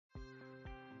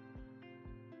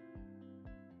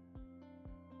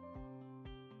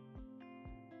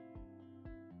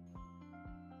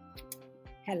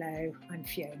Hello, I'm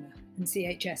Fiona, and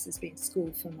CHS has been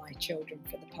school for my children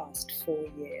for the past 4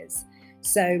 years.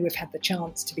 So we've had the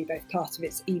chance to be both part of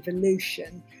its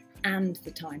evolution and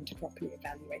the time to properly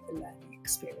evaluate the learning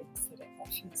experience that it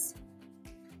offers.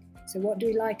 So what do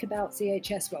we like about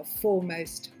CHS? Well,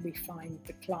 foremost, we find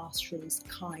the classrooms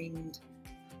kind,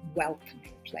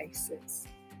 welcoming places.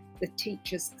 The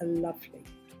teachers are lovely,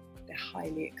 they're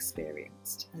highly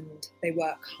experienced, and they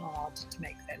work hard to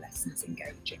make their lessons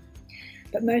engaging.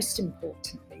 But most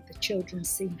importantly, the children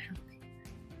seem happy.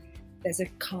 There's a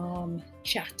calm,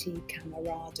 chatty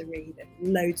camaraderie, there are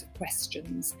loads of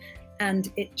questions, and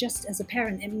it just, as a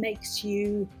parent, it makes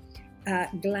you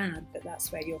glad that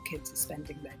that's where your kids are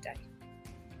spending their day.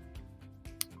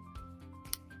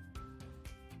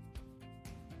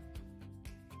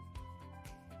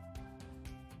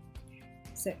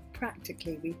 So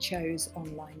practically, we chose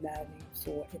online learning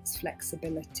for its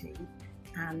flexibility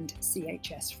and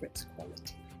CHS for its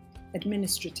quality.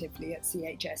 Administratively at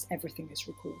CHS, everything is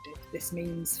recorded. This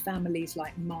means families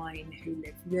like mine who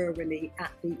live rurally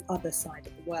at the other side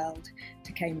of the world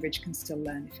to Cambridge can still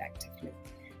learn effectively.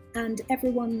 And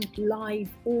everyone, live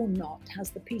or not, has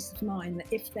the peace of mind that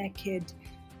if their kid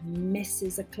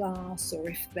misses a class or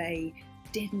if they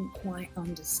didn't quite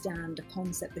understand a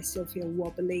concept, they still feel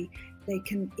wobbly, they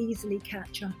can easily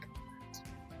catch up.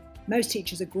 Most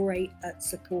teachers are great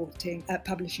at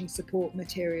publishing support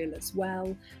material as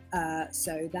well,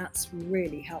 so that's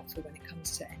really helpful when it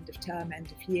comes to end of term,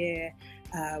 end of year,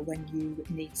 when you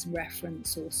need some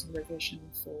reference or some revision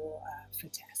for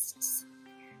tests.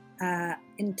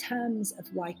 In terms of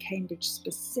why Cambridge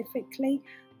specifically,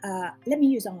 let me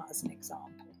use art as an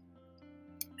example.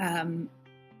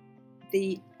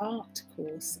 The art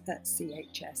course at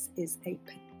CHS is a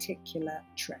particular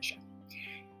treasure.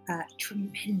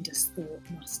 Tremendous thought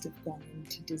must have gone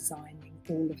into designing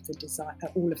all of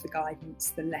the guidance,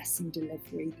 the lesson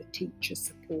delivery, the teacher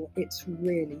support. It's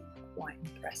really quite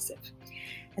impressive.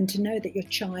 And to know that your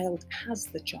child has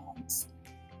the chance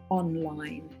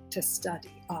online to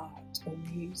study art or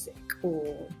music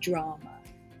or drama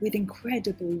with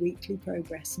incredible weekly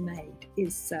progress made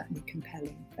is certainly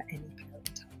compelling for any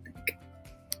parent, I think.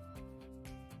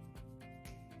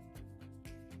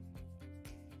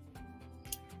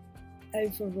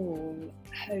 Overall,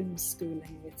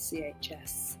 homeschooling with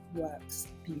CHS works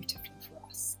beautifully for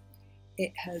us.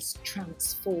 It has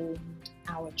transformed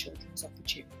our children's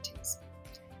opportunities.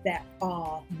 There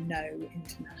are no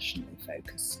internationally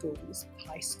focused schools,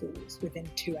 high schools, within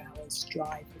 2 hours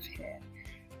drive of here.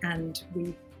 And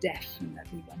we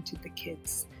definitely wanted the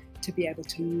kids to be able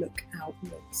to look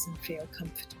outwards and feel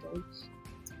comfortable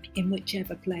in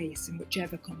whichever place, in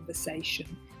whichever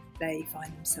conversation they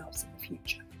find themselves in the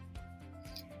future.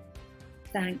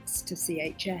 Thanks to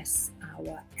CHS,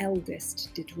 our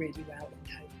eldest did really well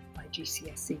in home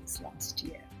GCSEs last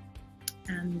year.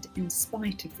 And in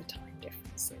spite of the time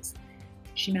differences,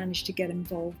 she managed to get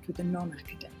involved with the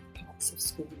non-academic parts of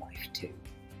school life too.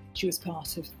 She was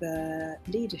part of the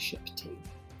leadership team.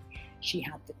 She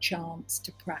had the chance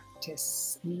to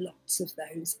practice lots of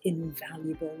those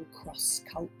invaluable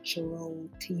cross-cultural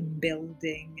team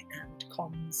building and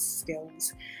comms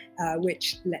skills,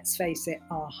 which, let's face it,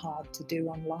 are hard to do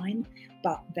online,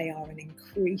 but they are an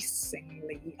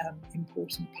increasingly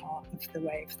important part of the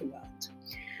way of the world.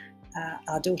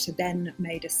 Our daughter then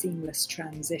made a seamless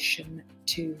transition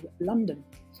to London,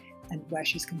 and where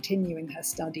she's continuing her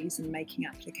studies and making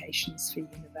applications for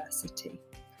university.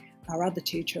 Our other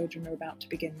 2 children are about to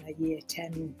begin their Year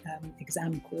 10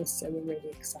 exam course, so we're really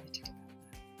excited about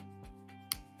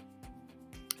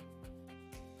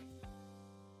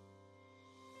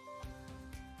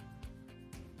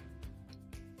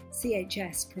that.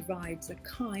 CHS provides a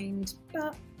kind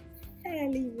but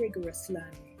fairly rigorous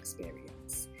learning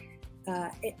experience.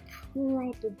 It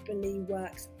probably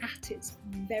works at its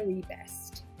very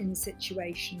best in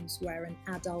situations where an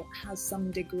adult has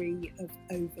some degree of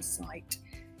oversight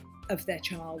of their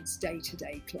child's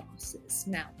day-to-day classes.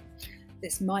 Now,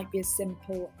 this might be as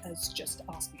simple as just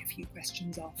asking a few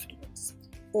questions afterwards,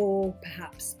 or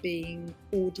perhaps being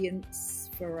audience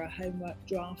for a homework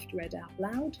draft read out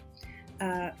loud.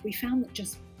 We found that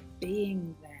just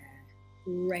being there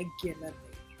regularly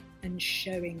and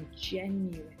showing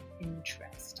genuine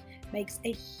interest makes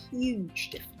a huge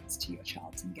difference to your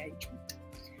child's engagement.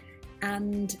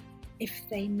 And if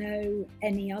they know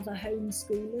any other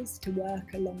homeschoolers to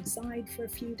work alongside for a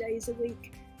few days a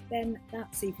week, then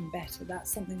that's even better.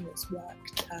 That's something that's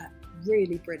worked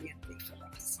really brilliantly for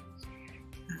us.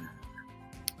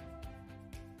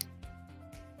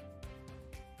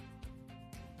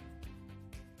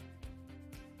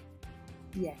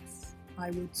 Yes, I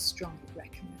would strongly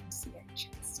recommend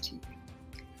CHS to you.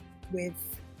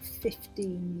 With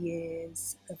 15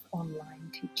 years of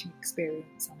online teaching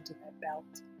experience under their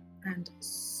belt and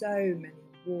so many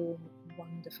warm,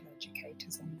 wonderful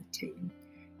educators on the team,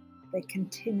 they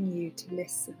continue to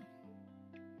listen,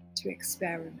 to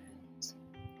experiment,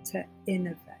 to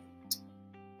innovate,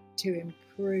 to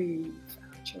improve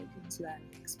our children's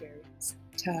learning experience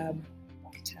term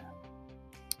by term.